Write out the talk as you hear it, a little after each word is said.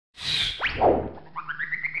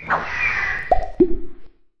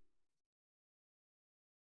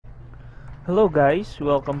Hello guys,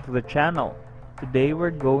 welcome to the channel. Today we're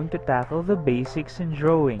going to tackle the basics in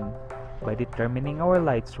drawing by determining our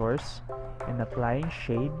light source and applying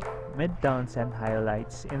shade, midtones, and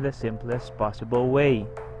highlights in the simplest possible way.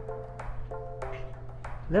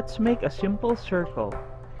 Let's make a simple circle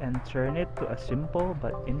and turn it to a simple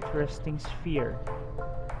but interesting sphere.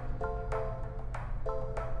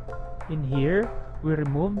 In here, we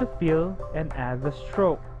remove the fill and add the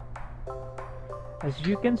stroke. As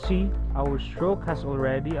you can see, our stroke has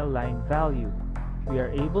already a line value. We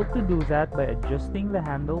are able to do that by adjusting the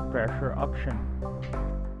handle pressure option.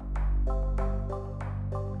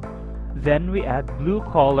 Then we add blue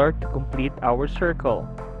color to complete our circle.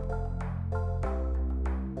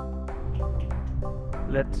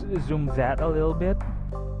 Let's zoom that a little bit.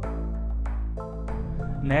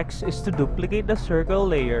 Next is to duplicate the circle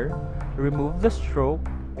layer, remove the stroke,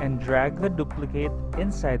 and drag the duplicate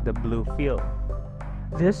inside the blue fill.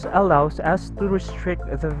 This allows us to restrict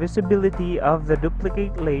the visibility of the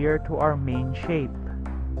duplicate layer to our main shape.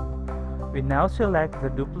 We now select the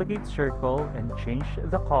duplicate circle and change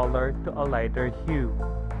the color to a lighter hue.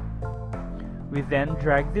 We then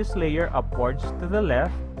drag this layer upwards to the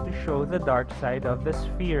left to show the dark side of the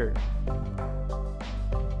sphere.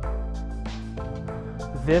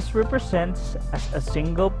 This represents as a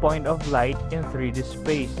single point of light in 3D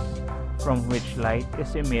space, from which light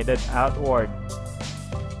is emitted outward.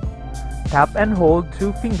 Tap and hold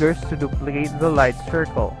two fingers to duplicate the light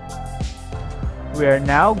circle. We are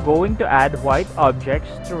now going to add white objects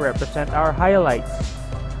to represent our highlights.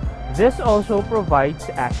 This also provides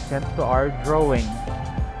accent to our drawing.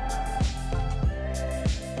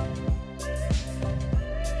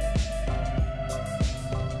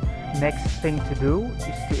 Next thing to do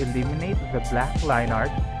is to eliminate the black line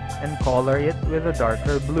art and color it with a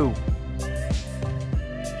darker blue.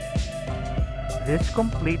 This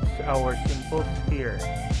completes our simple sphere.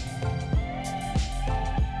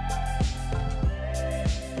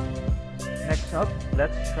 Next up,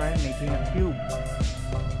 let's try making a cube.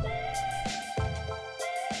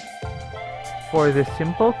 For this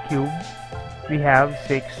simple cube, we have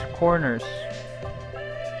 6 corners.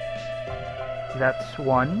 That's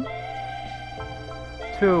 1,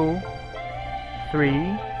 2,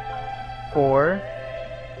 3, 4,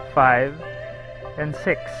 5, and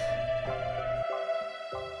 6.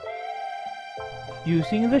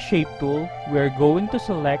 Using the shape tool, we are going to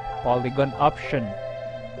select polygon option.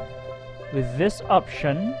 With this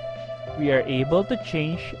option, we are able to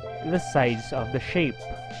change the size of the shape.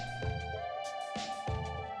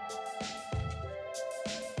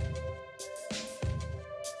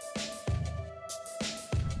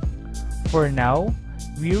 For now,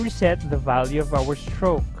 we reset the value of our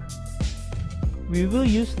stroke. We will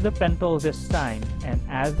use the pen tool this time and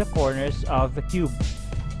add the corners of the cube.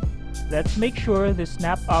 Let's make sure the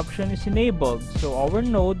snap option is enabled so our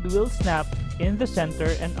node will snap in the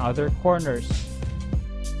center and other corners.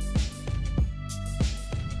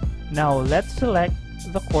 Now let's select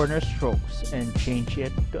the corner strokes and change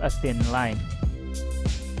it to a thin line.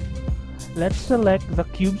 Let's select the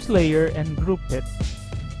cube's layer and group it.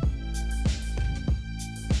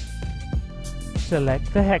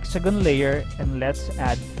 Select the hexagon layer and let's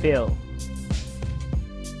add fill.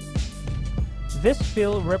 This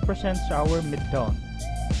fill represents our midtone.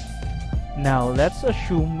 Now let's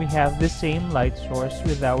assume we have the same light source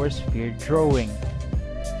with our sphere drawing.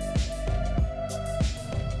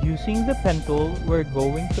 Using the pen tool, we're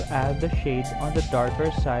going to add the shade on the darker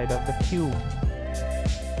side of the cube.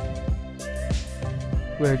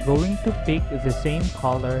 We're going to pick the same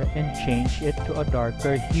color and change it to a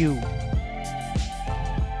darker hue.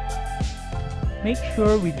 Make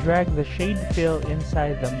sure we drag the shade fill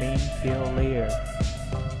inside the main fill layer.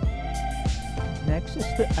 Next is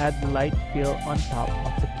to add light fill on top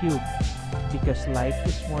of the cube, because light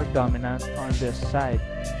is more dominant on this side.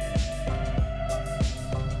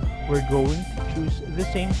 We're going to choose the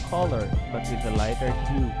same color but with a lighter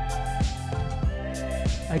hue.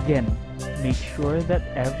 Again, make sure that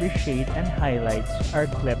every shade and highlights are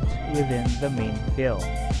clipped within the main fill.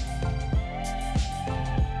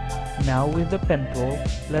 Now with the pen tool,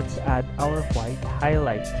 let's add our white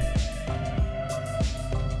highlight.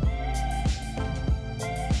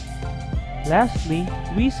 Lastly,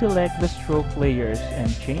 we select the stroke layers and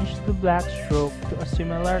change the black stroke to a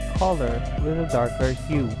similar color with a darker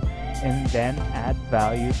hue, and then add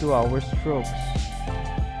value to our strokes.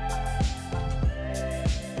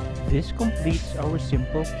 This completes our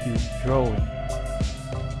simple cube drawing.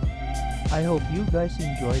 I hope you guys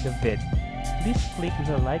enjoyed the vid. Please click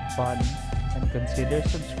the like button and consider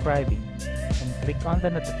subscribing, and click on the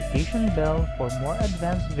notification bell for more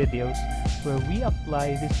advanced videos where we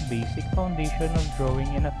apply this basic foundation of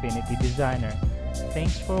drawing in Affinity Designer.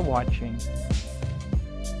 Thanks for watching.